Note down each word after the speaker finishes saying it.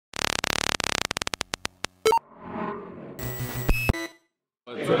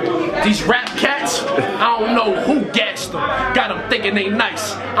These rap cats, I don't know who gassed them. Got them thinking they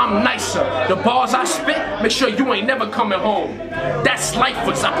nice. I'm nicer. The bars I spit, make sure you ain't never coming home. That's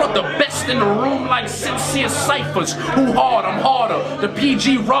lifers. I brought the best in the room like sincere ciphers. Who hard? I'm harder. The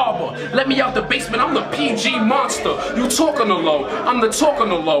PG robber. Let me out the basement. I'm the PG monster. You talking the low. I'm the talking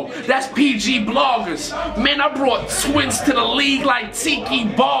the low. That's PG bloggers. Man, I brought twins to the league like Tiki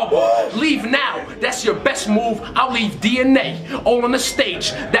Barber. Leave now. That's your best move. I'll leave DNA all on the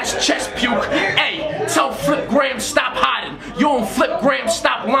stage. That's chest puke. Hey, tell Flip Graham stop hiding. You don't Flip Graham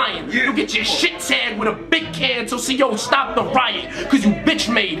stop lying. You get your shit tagged with a big can till CO stop the riot. Cause you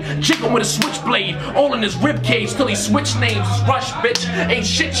bitch made. Chicken with a switchblade. All in his rib cage till he switched names. It's Rush, bitch. Ain't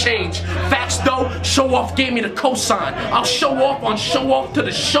shit change. Facts though, show off gave me the cosign. I'll show off on show off to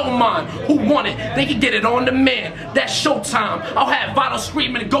the showman. Who want it? They can get it on demand. That's showtime. I'll have Vital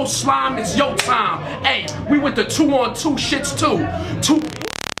screaming, go slime, it's your time. Hey, we with the 2-on-2 shits too.